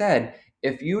like you said,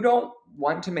 if you don't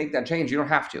want to make that change, you don't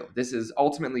have to. This is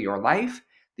ultimately your life.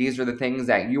 These are the things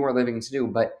that you are living to do.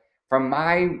 But from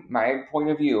my point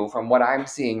of view, from what I'm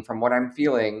seeing, from what I'm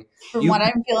feeling, From you what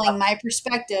I'm feeling, my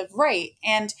perspective, right.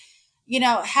 And,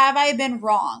 have I been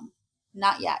wrong?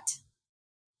 Not yet.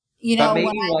 but When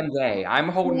maybe one day. I'm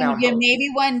holding out yeah, hope. maybe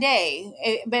one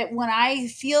day. But when I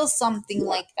feel something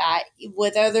like that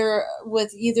with either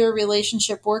a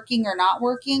relationship working or not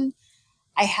working,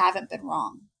 I haven't been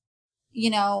wrong.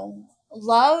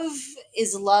 Love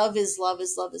is love is love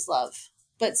is love is love.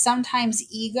 But sometimes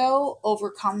ego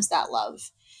overcomes that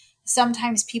love.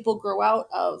 Sometimes people grow out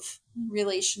of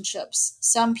relationships.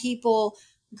 Some people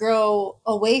grow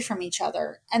away from each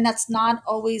other, and that's not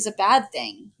always a bad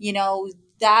thing.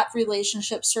 That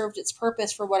relationship served its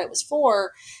purpose for what it was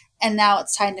for, and now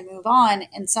it's time to move on.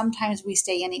 And sometimes we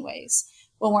stay anyways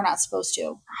when we're not supposed to.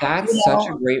 You That's such a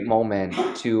know, great moment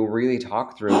to really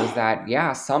talk through is that,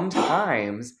 yeah,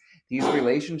 sometimes these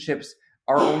relationships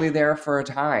are only there for a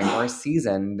time or a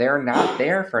season. They're not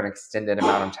there for an extended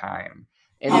amount of time.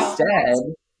 no, Instead,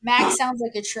 Max sounds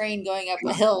like a train going up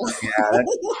a hill. yeah,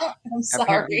 I'm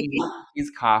apparently sorry.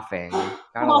 he's coughing.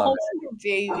 Gotta love Oh, it.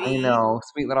 poor I baby. know,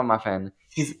 sweet little muffin.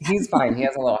 He's fine. He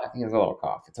has a little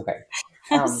cough. It's okay.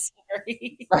 I'm Um,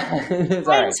 sorry. it's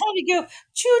all I right. just had to go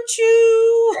choo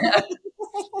choo.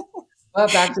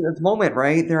 But back to this moment,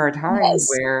 right? There are times Yes.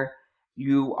 where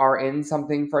you are in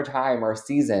something for a time or a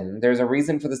season. There's a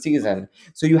reason for the season.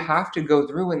 So you have to go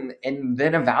through and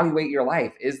then evaluate your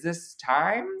life. Is this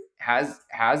time? Has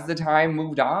the time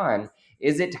moved on?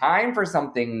 Is it time for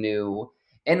something new?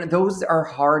 And those are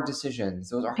hard decisions.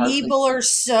 Those are hard places. People are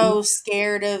so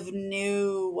scared of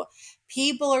new.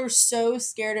 People are so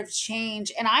scared of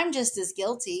change. And I'm just as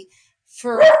guilty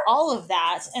for all of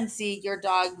that. And see, your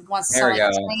dog wants to There sound we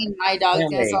like a go. train. My dog's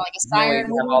Can't going to sound wait. like a Can't wait siren.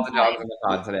 to We have will all the be dogs fine. in the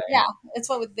pod today. Yeah, it's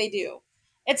what they do.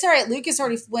 It's all right. Lucas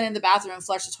already went in the bathroom and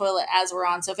flushed the toilet as we're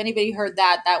on. So if anybody heard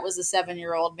that, that was a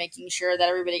 7-year-old making sure that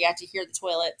everybody got to hear the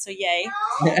toilet. So yay.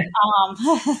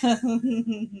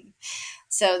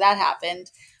 So that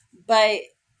happened. But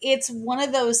it's one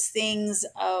of those things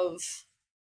of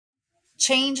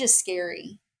change is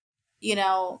scary.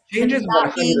 Change is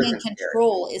Not being in 100% scary.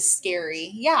 control is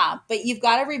scary. Yeah, but you've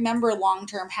got to remember long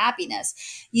term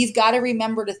happiness. You've got to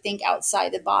remember to think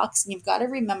outside the box, and you've got to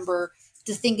remember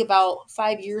to think about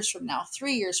 5 years from now,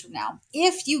 3 years from now.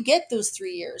 If you get those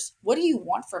 3 years, what do you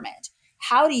want from it?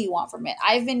 How do you want from it?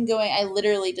 I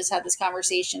literally just had this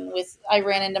conversation I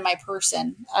ran into my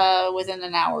person within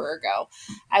an hour ago.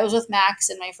 I was with Max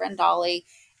and my friend Dolly,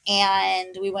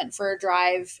 and we went for a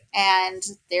drive, and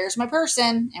there's my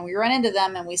person, and we run into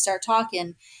them and we start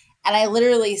talking, and I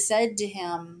literally said to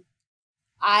him,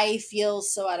 I feel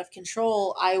so out of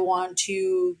control. I want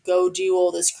to go do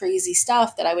all this crazy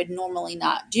stuff that I would normally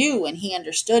not do. And he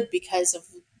understood because of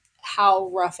how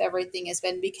rough everything has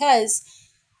been, because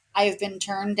I've been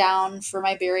turned down for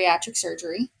my bariatric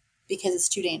surgery because it's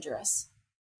too dangerous.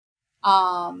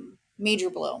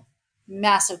 Major blow,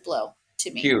 massive blow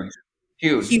to me. Huge,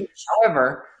 huge. Huge,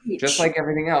 However, just huge. like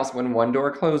everything else, when one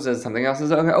door closes, something else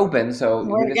is open. So you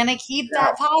We're just gonna keep figure it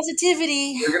out. that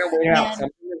positivity. You're gonna wait it out. And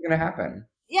Something is gonna happen.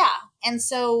 yeah. And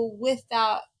so with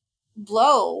that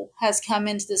blow has come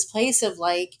into this place of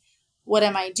like, what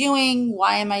am I doing?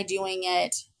 Why am I doing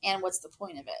it? And what's the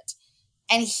point of it?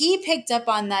 And he picked up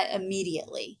on that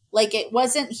immediately. Like,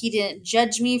 he didn't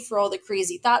judge me for all the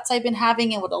crazy thoughts I've been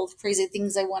having and what all the crazy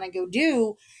things I want to go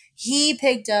do. He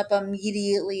picked up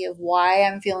immediately of why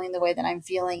I'm feeling the way that I'm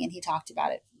feeling. And he talked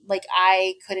about it. Like,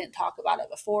 I couldn't talk about it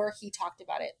before. He talked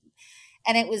about it.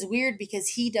 And it was weird because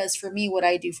he does for me what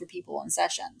I do for people in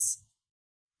sessions.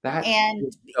 That And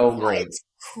is so great. it's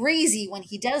crazy when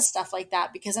he does stuff like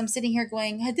that, because I'm sitting here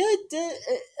going,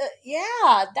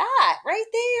 yeah, that right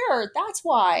there. That's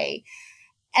why.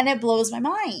 And it blows my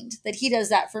mind that he does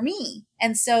that for me.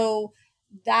 And so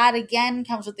that again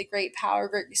comes with the great power,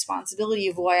 great responsibility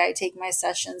of why I take my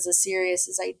sessions as serious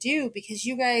as I do. Because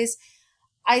you guys,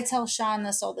 I tell Sean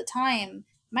this all the time.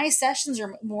 My sessions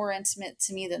are more intimate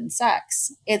to me than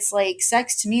sex. It's like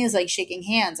sex to me is like shaking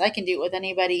hands. I can do it with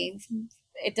anybody.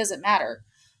 It doesn't matter.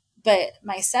 But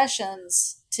my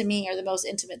sessions to me are the most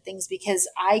intimate things because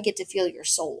I get to feel your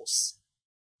souls.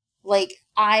 Like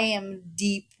I am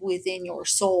deep within your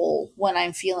soul when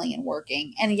I'm feeling and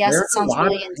working. And yes, There's it a sounds lot of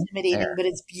really things intimidating, there. but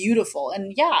it's beautiful.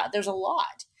 And yeah, there's a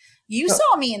lot. You So,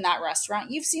 saw me in that restaurant.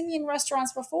 You've seen me in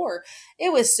restaurants before.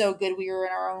 It was so good we were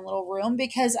in our own little room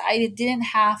because I didn't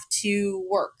have to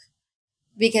work,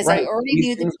 because I right, already these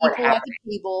knew the things weren't people at the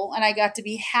happening. table, and I got to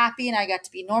be happy and I got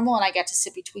to be normal and I got to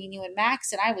sit between you and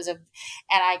Max, and I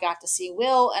got to see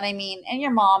Will, and I mean, and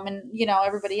your mom, and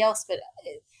everybody else. But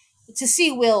to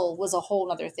see Will was a whole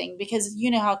other thing because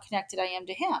you know how connected I am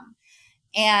to him.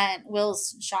 And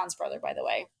Will's Sean's brother, by the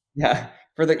way. Yeah,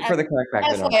 for the crackback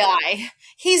that don't FYI,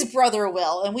 he's brother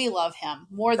Will, and we love him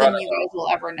more than brother, you guys will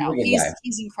ever he's know. a good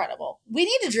He's incredible. We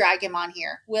need to drag him on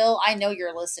here. Will, I know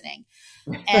you're listening,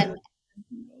 and guy.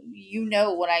 you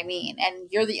know what I mean. And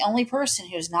you're the only person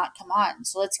who's not come on.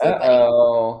 So let's go, buddy.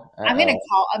 Uh-oh, I'm gonna uh-oh.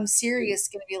 call. I'm serious.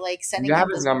 Gonna be like You sending have him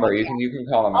his this number. podcast. You can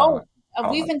call him Oh, on. Call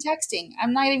him we've on. been texting.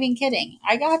 I'm not even kidding.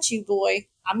 I got you, boy.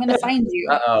 I'm gonna find you.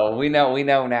 Uh-oh, we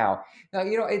know now. Now,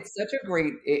 it's such a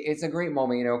it's a great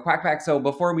moment, Quackpack. So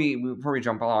before we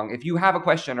jump along, if you have a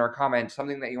question or a comment,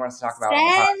 something that you want us to talk about on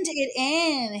the pod, Send it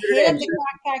in. put Hit it up in. the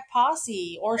Quack Pack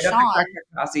Posse or Hit up the Sean.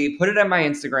 Quackpack Posse. Put it on my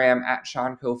Instagram at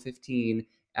SeanCo15.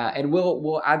 And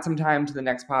we'll add some time to the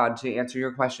next pod to answer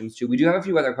your questions too. We do have a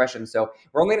few other questions, so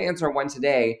we're only going to answer one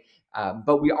today,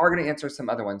 but we are going to answer some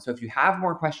other ones. So if you have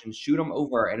more questions, shoot them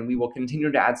over, and we will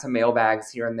continue to add some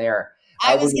mailbags here and there.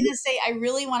 I was When gonna say I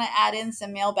really want to add in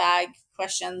some mailbag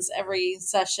questions every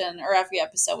session or every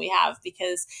episode we have,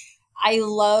 because I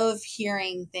love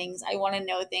hearing things. I want to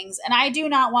know things. And I do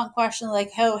not want questions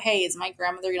like, oh, hey, is my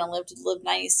grandmother going to live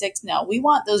 96? No, we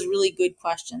want those really good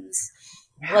questions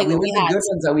Yeah, like we what want we the had. good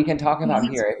ones that we can talk We about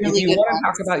had here. some If really you good want to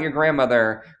talk ones. about your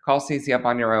grandmother, call Stacey up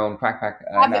on your own. Quack, Have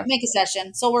it not make a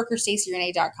session,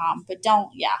 soulworkerstacyrenee.com. But don't,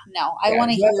 yeah, no, I yeah.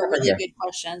 want to So that's hear over really here. good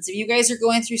questions. If you guys are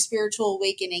going through spiritual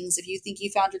awakenings, if you think you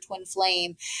found your twin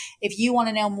flame, if you want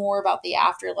to know more about the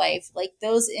afterlife, like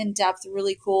those in depth,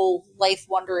 really cool, life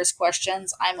wondrous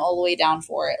questions, I'm all the way down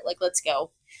for it. Like, let's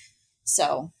go.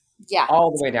 So, yeah, All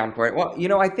the way down for it. Well,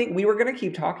 I think we were going to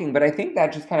keep talking, but I think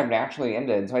that just kind of naturally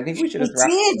ended. So I think we should it just wrap.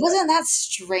 did. Wasn't that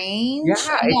strange? Yeah,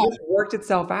 I it know. just worked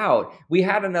itself out. We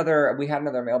had another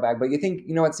mailbag, but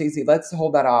you know what, Stacey? Let's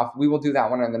hold that off. We will do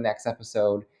that one on the next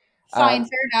episode. Fine, Um,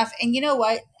 fair enough. And you know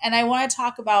what? And I want to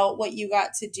talk about what you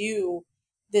got to do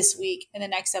this week in the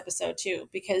next episode too,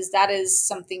 because that is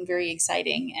something very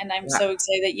exciting. And I'm yeah, so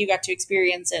excited that you got to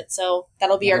experience it. So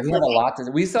that'll be yeah, our we have a cliffhanger. lot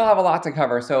to. We still have a lot to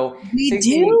cover. So, We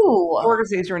Stacey, do. Soulworker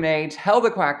Stacy Renee, tell the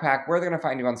Quack Pack where they're going to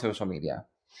find you on social media.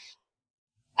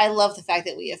 I love the fact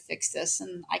that we have fixed this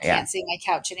and I Yeah, can't see my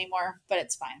couch anymore, but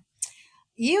it's fine.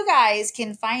 You guys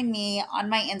can find me on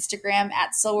my Instagram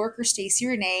at Soulworker Stacy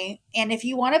Renee. And if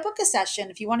you want to book a session,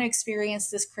 if you want to experience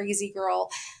this crazy girl,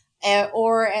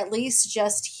 or at least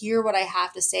just hear what I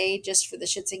have to say just for the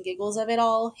shits and giggles of it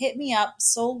all, hit me up,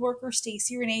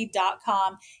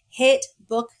 soulworkerstacyrenee.com. Hit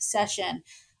book session.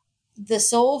 The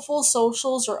soulful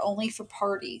socials are only for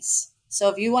parties. So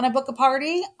if you want to book a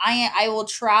party, I will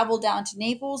travel down to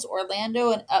Naples,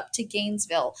 Orlando, and up to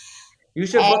Gainesville. you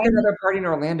should book And another party in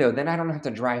Orlando. Then I don't have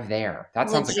to drive there. That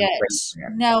sounds like a legit. great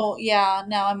plan. No, yeah,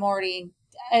 no, I'm already.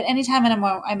 Anytime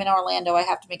I'm in Orlando, I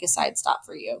have to make a side stop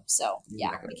for you. So yeah,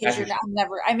 Exactly. because As you're you not. should. I'm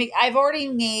never. I've already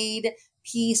made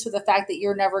peace with the fact that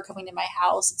you're never coming to my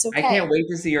house. It's I okay. can't wait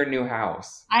to see your new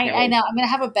house. Can't I know. I'm gonna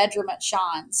have a bedroom at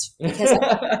Sean's because I'm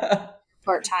wait.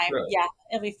 part time. True. Yeah,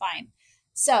 it'll be fine.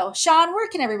 So Sean, where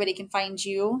can everybody can find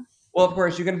you? Well, of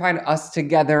course, you can find us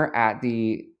together at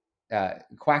the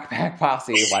Quack Pack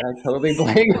Posse. Why did I totally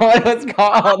blank on what it's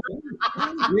called?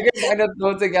 You can find us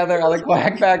both together on the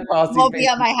Quack Pack Posse Won't be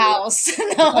at Facebook my group. house.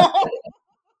 No,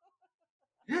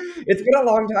 It's been a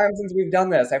long time since we've done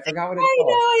this. I forgot what it's I know.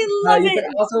 called. I love You can it.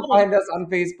 It's also funny. find us on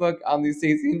Facebook on the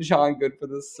Stacey and Sean Good for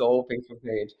the Soul Facebook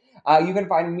page. You can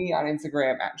find me on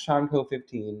Instagram at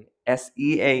SeanCo15,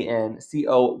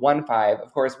 SeanCo15.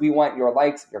 Of course, we want your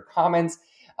likes, your comments,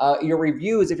 your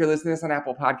reviews. If you're listening to this on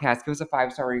Apple Podcasts, give us a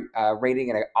 5-star rating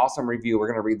and an awesome review. We're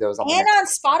going to read those on the And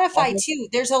next on Spotify podcast. too.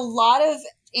 There's a lot of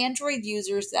Android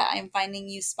users that I'm finding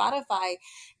use Spotify.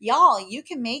 Y'all, you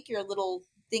can make your little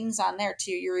things on there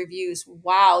too. Your reviews.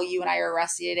 Wow, you and I are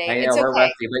rusty today. I know It's we're okay.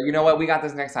 rusty, but you know what? We got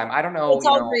this next time. I don't know. It's You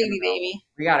know, all I don't gravy, know. baby.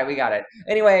 We got it. We got it.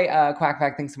 Anyway, Quack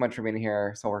Quack, thanks so much for being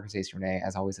here. Soulworker Stacy Renee,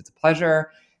 as always, it's a pleasure.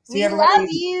 See you, We love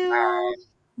everybody. you.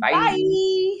 Bye. Bye.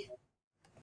 Bye.